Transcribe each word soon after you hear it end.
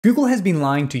Google has been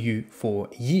lying to you for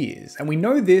years, and we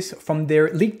know this from their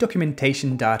leaked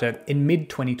documentation data in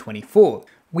mid-2024.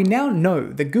 We now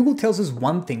know that Google tells us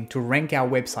one thing to rank our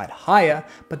website higher,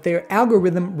 but their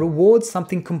algorithm rewards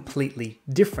something completely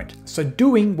different. So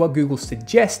doing what Google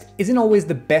suggests isn't always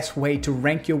the best way to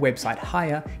rank your website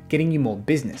higher, getting you more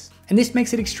business. And this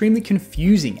makes it extremely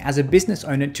confusing as a business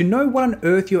owner to know what on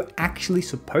earth you're actually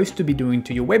supposed to be doing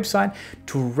to your website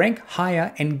to rank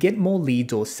higher and get more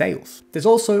leads or sales. There's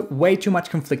also way too much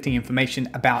conflicting information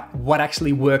about what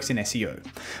actually works in SEO.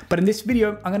 But in this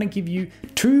video, I'm going to give you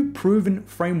two proven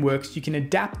frameworks you can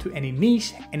adapt to any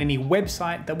niche and any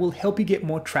website that will help you get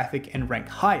more traffic and rank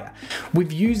higher.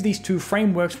 We've used these two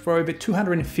frameworks for over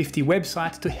 250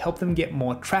 websites to help them get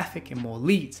more traffic and more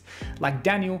leads. Like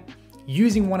Daniel,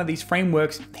 using one of these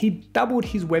frameworks, he doubled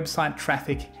his website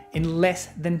traffic in less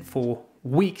than 4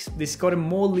 weeks. This got him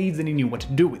more leads than he knew what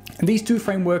to do with. And these two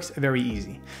frameworks are very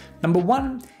easy. Number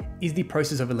one is the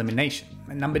process of elimination.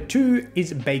 And number two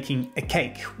is baking a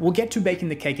cake. We'll get to baking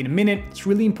the cake in a minute. It's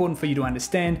really important for you to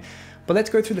understand. But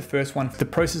let's go through the first one, the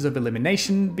process of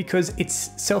elimination, because it's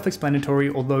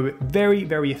self-explanatory, although very,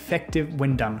 very effective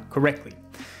when done correctly.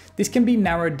 This can be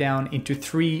narrowed down into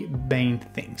three main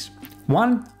things.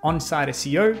 One, on-site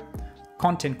SEO,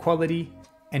 content quality,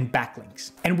 and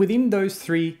backlinks. And within those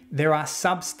three, there are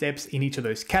sub-steps in each of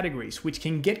those categories, which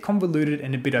can get convoluted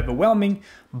and a bit overwhelming,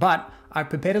 but I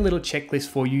prepared a little checklist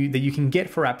for you that you can get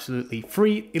for absolutely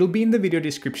free. It'll be in the video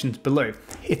descriptions below.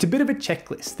 It's a bit of a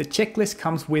checklist. The checklist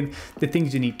comes with the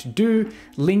things you need to do,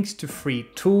 links to free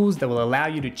tools that will allow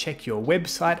you to check your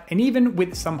website, and even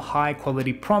with some high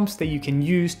quality prompts that you can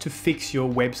use to fix your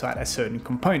website at certain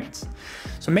components.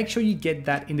 So make sure you get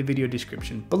that in the video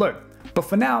description below. But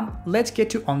for now, let's get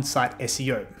to on-site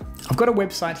SEO. I've got a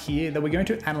website here that we're going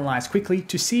to analyze quickly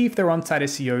to see if their on-site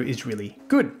SEO is really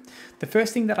good. The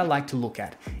first thing that I like to look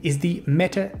at is the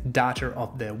metadata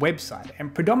of their website.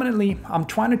 And predominantly, I'm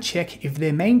trying to check if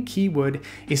their main keyword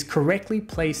is correctly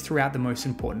placed throughout the most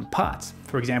important parts.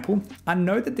 For example, I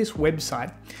know that this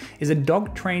website is a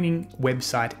dog training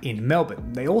website in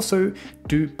Melbourne. They also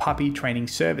do puppy training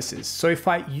services. So if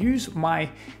I use my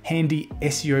handy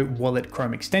SEO Wallet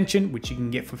Chrome extension, which you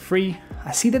can get for free,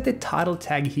 I see that the title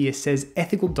tag here says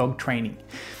ethical dog training.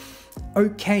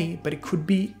 Okay, but it could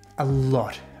be a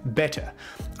lot better.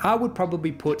 I would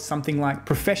probably put something like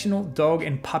professional dog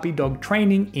and puppy dog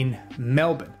training in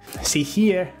Melbourne. See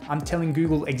here, I'm telling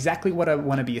Google exactly what I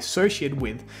want to be associated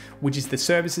with, which is the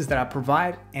services that I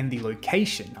provide and the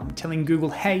location. I'm telling Google,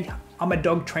 hey, I'm a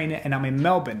dog trainer and I'm in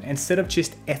Melbourne, instead of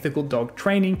just ethical dog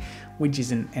training, which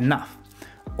isn't enough.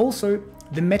 Also,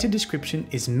 the meta description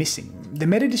is missing. The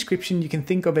meta description, you can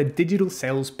think of a digital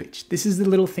sales pitch. This is the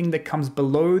little thing that comes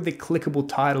below the clickable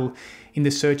title in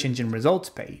the search engine results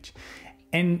page.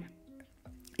 And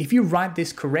if you write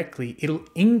this correctly, it'll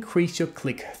increase your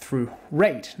click-through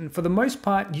rate. And for the most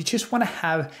part, you just want to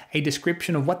have a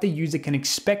description of what the user can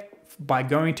expect by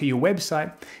going to your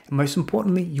website. And most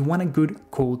importantly, you want a good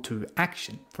call to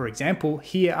action. For example,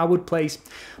 here I would place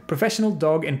professional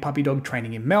dog and puppy dog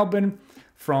training in Melbourne.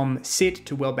 From sit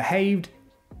to well-behaved,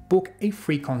 book a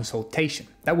free consultation.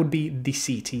 That would be the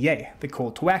CTA, the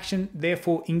call to action,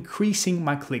 therefore increasing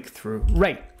my click-through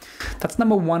rate. That's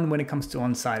number one when it comes to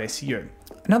on-site SEO.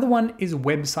 Another one is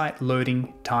website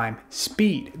loading time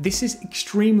speed. This is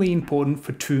extremely important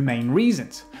for two main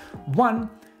reasons. One,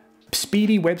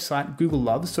 speedy website Google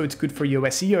loves, so it's good for your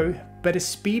SEO, but a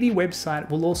speedy website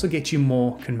will also get you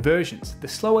more conversions. The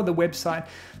slower the website,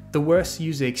 the worse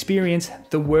user experience,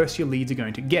 the worse your leads are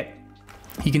going to get.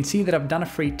 You can see that I've done a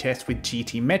free test with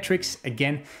GTmetrix.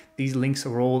 Again, these links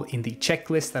are all in the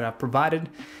checklist that I've provided,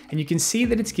 and you can see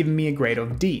that it's given me a grade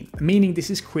of D, meaning this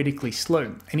is critically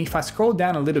slow. And if I scroll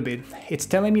down a little bit, it's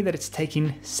telling me that it's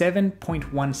taking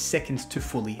 7.1 seconds to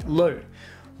fully load.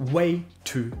 Way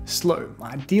too slow.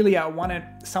 Ideally, I want it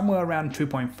somewhere around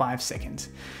 2.5 seconds.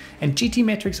 And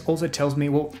GTmetrix also tells me,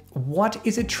 well, what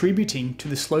is attributing to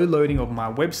the slow loading of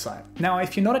my website? Now,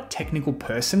 if you're not a technical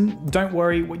person, don't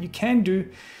worry. What you can do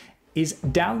is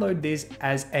download this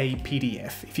as a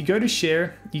PDF. If you go to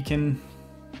share, you can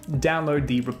download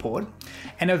the report,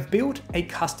 and I've built a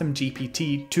custom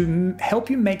GPT to help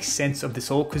you make sense of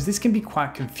this all, because this can be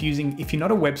quite confusing if you're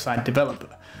not a website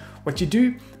developer. What you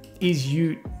do is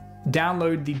you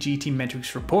download the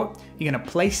GTmetrix report, you're going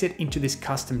to place it into this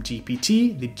custom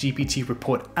GPT, the GPT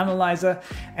report analyzer,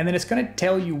 and then it's going to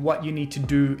tell you what you need to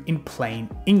do in plain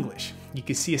English. You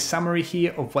can see a summary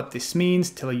here of what this means,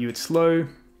 telling you it's slow,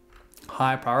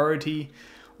 high priority,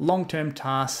 long-term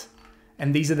tasks,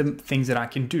 and these are the things that I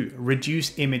can do.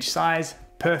 Reduce image size,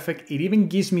 perfect. It even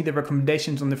gives me the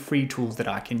recommendations on the free tools that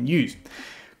I can use.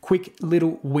 quick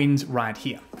little wins right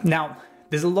here. Now,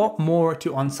 there's a lot more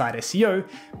to on-site SEO,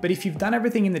 but if you've done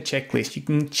everything in the checklist, you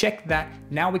can check that.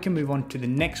 Now we can move on to the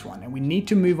next one, and we need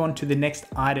to move on to the next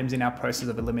items in our process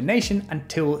of elimination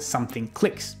until something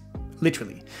clicks,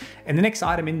 literally. And the next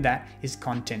item in that is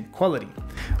content quality.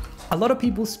 A lot of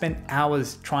people spend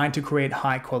hours trying to create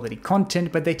high quality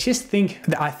content, but they just think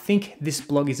that I think this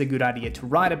blog is a good idea to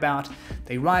write about.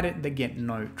 They write it, they get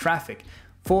no traffic.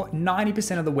 For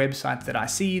 90% of the websites that I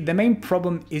see, the main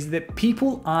problem is that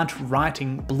people aren't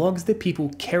writing blogs that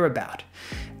people care about.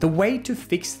 The way to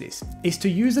fix this is to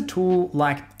use a tool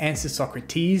like Answer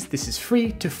Socrates. This is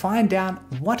free to find out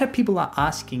what people are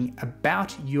asking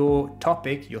about your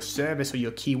topic, your service, or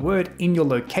your keyword in your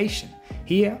location.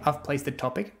 Here, I've placed the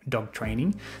topic, dog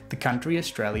training, the country,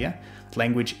 Australia,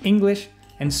 language, English,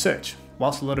 and search.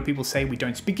 Whilst a lot of people say we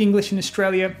don't speak English in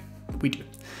Australia, we do.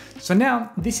 So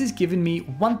now this has given me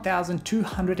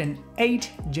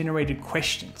 1,208 generated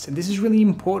questions. And this is really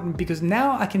important because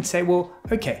now I can say, well,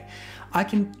 okay, I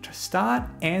can start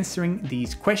answering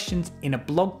these questions in a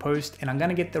blog post and I'm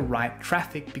gonna get the right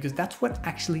traffic because that's what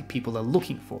actually people are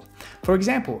looking for. For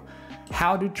example,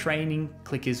 how do training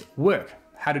clickers work?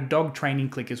 How do dog training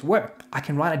clickers work? I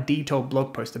can write a detailed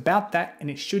blog post about that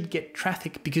and it should get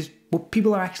traffic because well,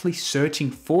 people are actually searching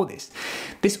for this.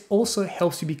 This also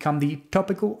helps you become the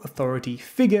topical authority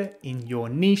figure in your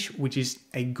niche, which is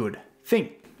a good thing.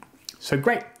 So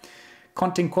great,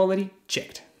 content quality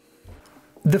checked.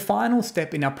 The final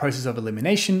step in our process of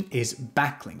elimination is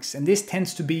backlinks. And this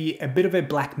tends to be a bit of a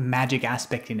black magic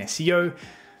aspect in SEO.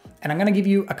 And I'm going to give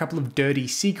you a couple of dirty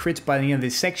secrets by the end of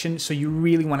this section, so you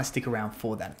really want to stick around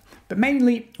for that. But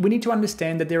mainly, we need to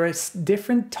understand that there are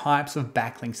different types of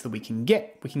backlinks that we can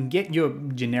get. We can get your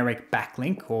generic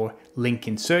backlink or link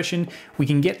insertion, we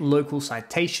can get local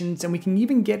citations, and we can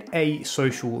even get a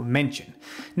social mention.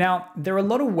 Now, there are a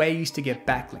lot of ways to get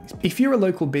backlinks. If you're a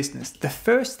local business, the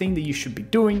first thing that you should be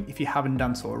doing, if you haven't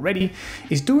done so already,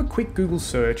 is do a quick Google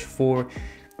search for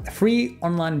free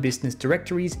online business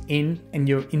directories and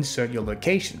you insert your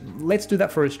location. Let's do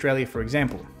that for Australia, for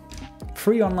example.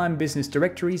 Free online business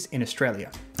directories in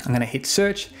Australia. I'm gonna hit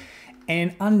search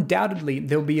and undoubtedly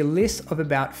there'll be a list of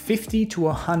about 50 to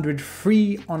 100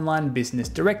 free online business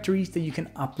directories that you can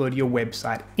upload your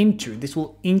website into. This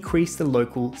will increase the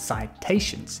local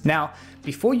citations. Now,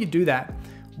 before you do that,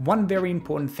 one very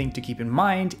important thing to keep in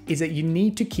mind is that you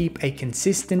need to keep a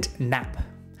consistent NAP.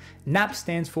 NAP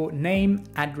stands for name,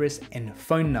 address, and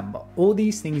phone number. All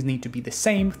these things need to be the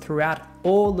same throughout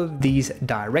all of these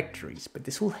directories, but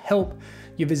this will help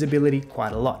your visibility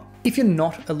quite a lot. If you're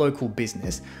not a local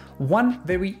business, one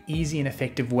very easy and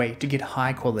effective way to get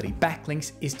high quality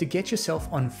backlinks is to get yourself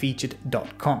on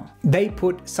featured.com. They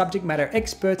put subject matter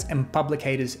experts and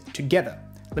publicators together.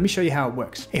 Let me show you how it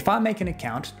works. If I make an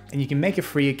account, and you can make a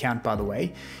free account by the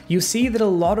way, you'll see that a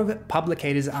lot of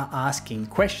publicators are asking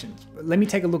questions. Let me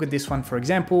take a look at this one for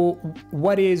example.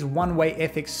 What is one way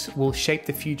ethics will shape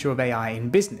the future of AI in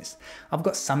business? I've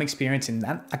got some experience in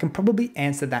that. I can probably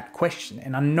answer that question.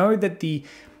 And I know that the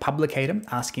publicator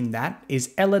asking that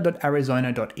is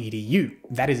ella.arizona.edu.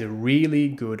 That is a really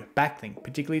good backlink,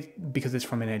 particularly because it's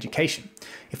from an education.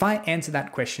 If I answer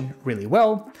that question really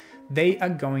well, they are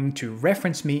going to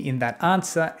reference me in that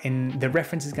answer and the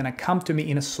reference is going to come to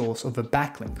me in a source of a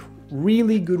backlink.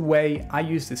 Really good way. I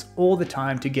use this all the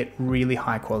time to get really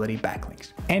high quality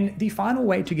backlinks. And the final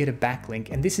way to get a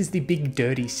backlink, and this is the big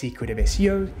dirty secret of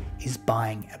SEO, is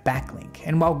buying a backlink.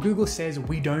 And while Google says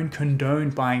we don't condone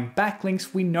buying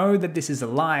backlinks, we know that this is a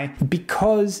lie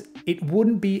because it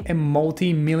wouldn't be a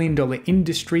multi-million-dollar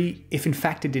industry if in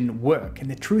fact it didn't work.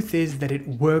 And the truth is that it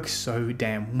works so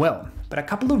damn well. But a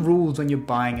couple of rules when you're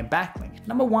buying a backlink.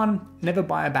 Number one, never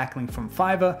buy a backlink from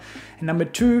Fiverr. And number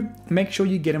two, make sure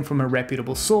you get them from a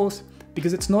reputable source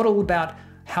because it's not all about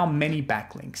how many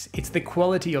backlinks, it's the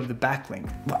quality of the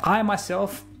backlink. I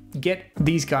myself get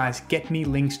these guys get me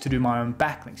links to do my own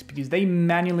backlinks because they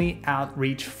manually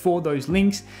outreach for those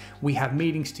links. We have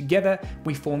meetings together,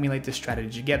 we formulate the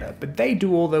strategy together, but they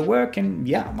do all the work and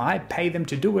yeah, I pay them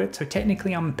to do it. So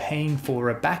technically I'm paying for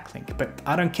a backlink, but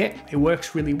I don't care. It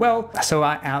works really well. So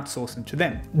I outsource them to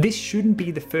them. This shouldn't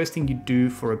be the first thing you do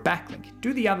for a backlink.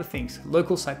 Do the other things,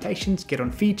 local citations, get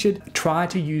on featured, try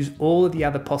to use all of the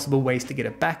other possible ways to get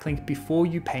a backlink before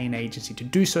you pay an agency to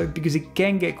do so because it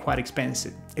can get quite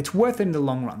expensive. It's worth it in the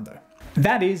long run though.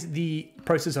 That is the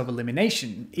process of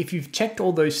elimination. If you've checked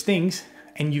all those things,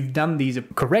 and you've done these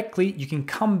correctly, you can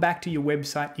come back to your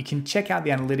website, you can check out the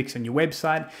analytics on your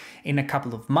website in a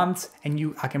couple of months,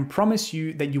 and I can promise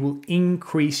you that you will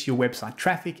increase your website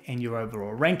traffic and your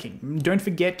overall ranking. Don't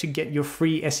forget to get your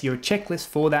free SEO checklist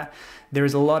for that. There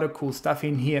is a lot of cool stuff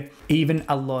in here, even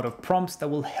a lot of prompts that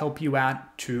will help you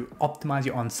out to optimize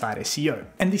your on-site SEO.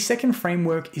 And the second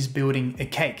framework is building a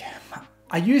cake.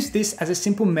 I use this as a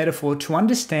simple metaphor to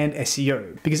understand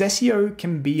SEO, because SEO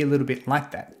can be a little bit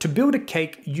like that. To build a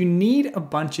cake, you need a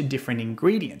bunch of different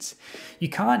ingredients. You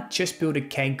can't just build a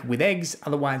cake with eggs,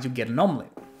 otherwise you'll get an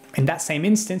omelet. In that same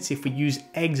instance, if we use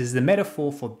eggs as the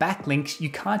metaphor for backlinks, you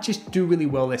can't just do really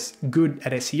good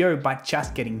at SEO by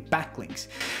just getting backlinks.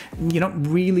 You're not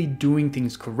really doing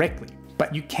things correctly,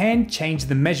 but you can change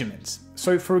the measurements.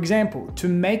 So for example, to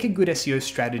make a good SEO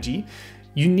strategy,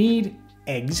 you need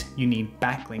eggs, you need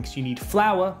backlinks, you need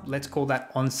flour, let's call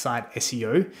that on-site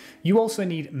SEO. You also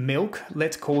need milk,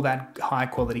 let's call that high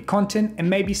quality content, and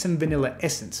maybe some vanilla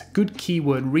essence, good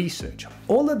keyword research.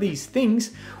 All of these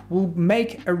things will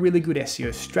make a really good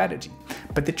SEO strategy.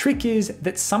 But the trick is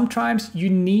that sometimes you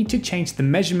need to change the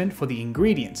measurement for the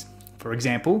ingredients. For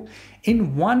example,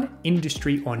 in one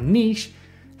industry or niche,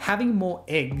 having more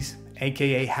eggs,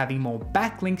 aka having more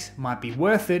backlinks, might be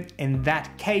worth it, and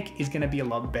that cake is gonna be a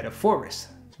lot better for us.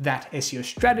 That SEO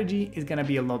strategy is gonna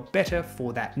be a lot better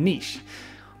for that niche.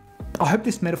 I hope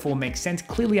this metaphor makes sense.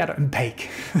 Clearly I don't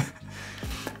bake.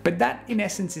 But that in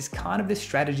essence is kind of the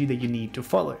strategy that you need to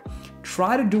follow.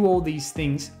 Try to do all these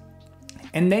things,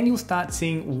 and then you'll start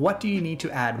seeing what do you need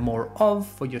to add more of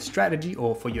for your strategy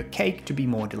or for your cake to be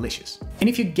more delicious. And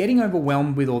if you're getting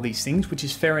overwhelmed with all these things, which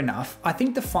is fair enough, I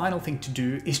think the final thing to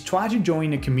do is try to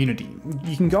join a community.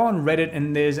 You can go on Reddit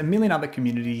and there's a million other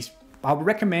communities. I would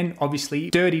recommend, obviously,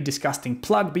 dirty, disgusting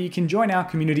plug, but you can join our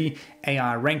community,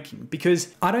 AI Ranking,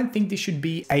 because I don't think this should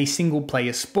be a single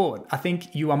player sport. I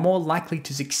think you are more likely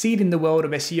to succeed in the world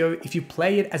of SEO if you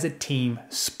play it as a team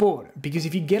sport, because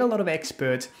if you get a lot of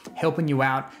experts helping you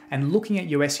out and looking at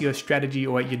your SEO strategy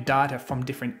or at your data from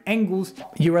different angles,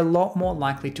 you're a lot more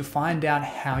likely to find out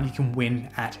how you can win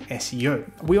at SEO.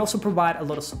 We also provide a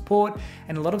lot of support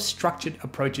and a lot of structured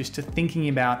approaches to thinking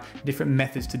about different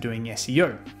methods to doing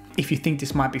SEO. If you think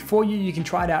this might be for you, you can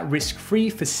try it out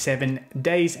risk-free for 7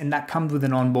 days, and that comes with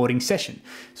an onboarding session.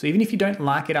 So even if you don't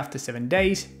like it after 7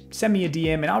 days, send me a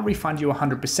DM and I'll refund you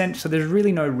 100%, so there's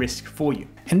really no risk for you.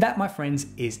 And that, my friends,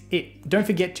 is it. Don't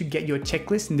forget to get your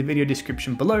checklist in the video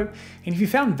description below. And if you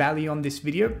found value on this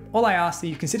video, all I ask that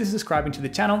you consider subscribing to the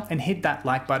channel and hit that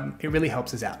like button. It really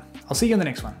helps us out. I'll see you on the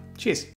next one. Cheers.